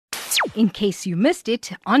in case you missed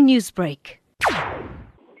it on Newsbreak.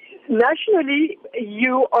 Nationally,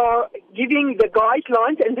 you are giving the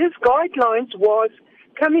guidelines, and this guidelines was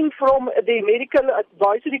coming from the Medical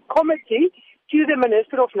Advisory Committee to the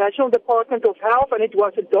Minister of National Department of Health, and it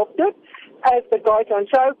was adopted as the guideline.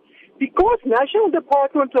 So, because National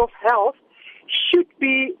Department of Health should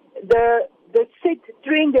be the set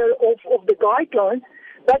trender of the guidelines,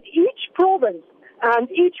 but each province and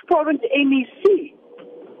each province MEC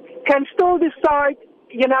can still decide,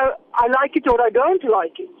 I like it or I don't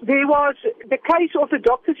like it. There was the case of the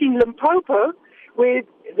doctors in Limpopo where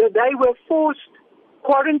they were forced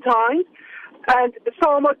quarantined, and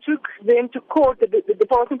SAMA took them to court, the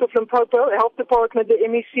Department of Limpopo, Health Department, the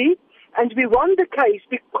MEC, and we won the case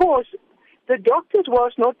because the doctors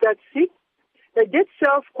was not that sick. They did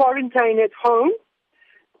self-quarantine at home,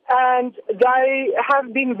 and they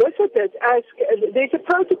have been visited. As there's a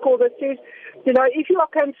protocol that says, if you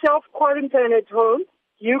can self-quarantine at home,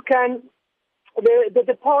 you can, the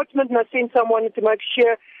department must send someone to make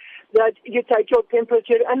sure that you take your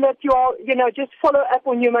temperature and that you are, just follow up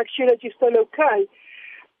on you, make sure that you're still okay.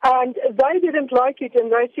 And they didn't like it, and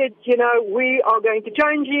they said, we are going to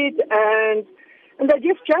change it, and they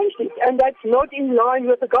just changed it, and that's not in line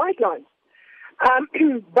with the guidelines.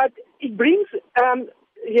 But it brings,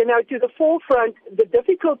 to the forefront the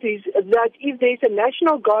difficulties that if there's a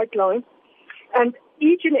national guideline, and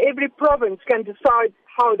each and every province can decide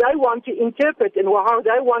how they want to interpret and how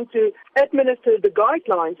they want to administer the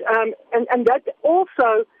guidelines. And that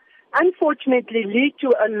also, unfortunately, leads to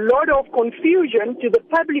a lot of confusion to the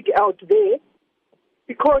public out there,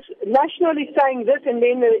 because nationally saying this and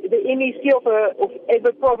then the MEC of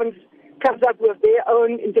every province comes up with their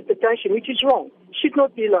own interpretation, which is wrong. It should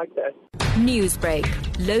not be like that. Newsbreak,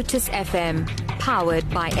 Lotus FM, powered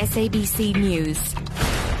by SABC News.